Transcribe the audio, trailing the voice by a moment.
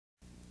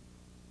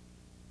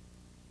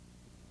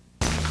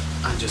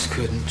just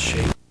couldn't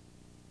shake.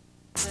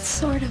 It's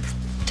sort of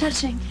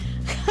touching.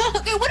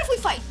 Okay, what if we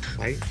fight?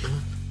 Fight?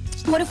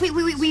 What if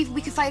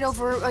we could fight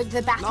over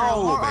the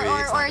bathroom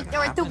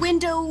or the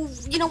window,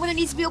 you know, whether it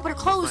needs to be open or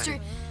closed, or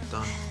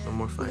Done. No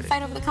more fighting.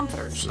 fight over the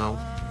comforters. No.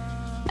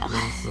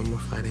 No more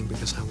fighting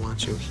because I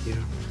want you here.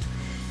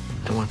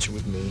 I want you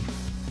with me.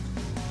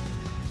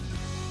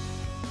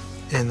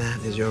 And that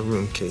is your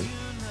room key.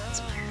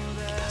 That's my room.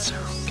 That's her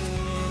room key.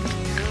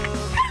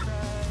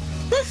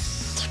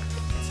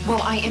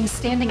 Well, I am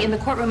standing in the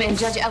courtroom and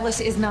Judge Ellis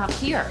is not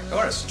here.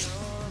 Doris.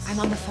 I'm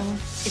on the phone.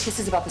 If this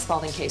is about the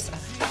Spaulding case.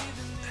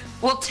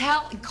 Well,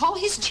 call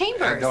his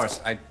chambers.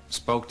 Doris, I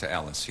spoke to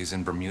Ellis. He's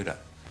in Bermuda.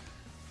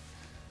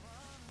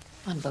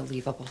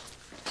 Unbelievable.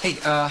 Hey,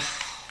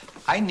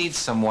 I need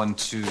someone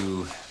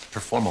to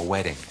perform a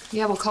wedding.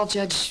 Yeah, we'll call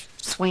Judge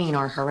Swain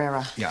or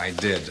Herrera. Yeah, I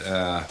did.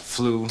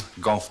 Flu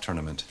golf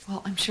tournament.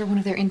 Well, I'm sure one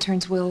of their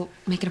interns will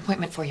make an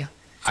appointment for you.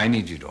 I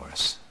need you,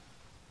 Doris.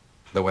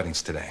 The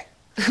wedding's today.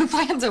 Who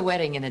plans a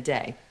wedding in a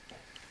day?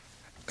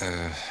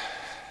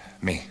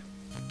 Me.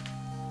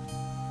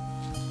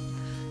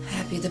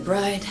 Happy the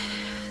bride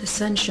the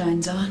sun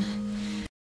shines on.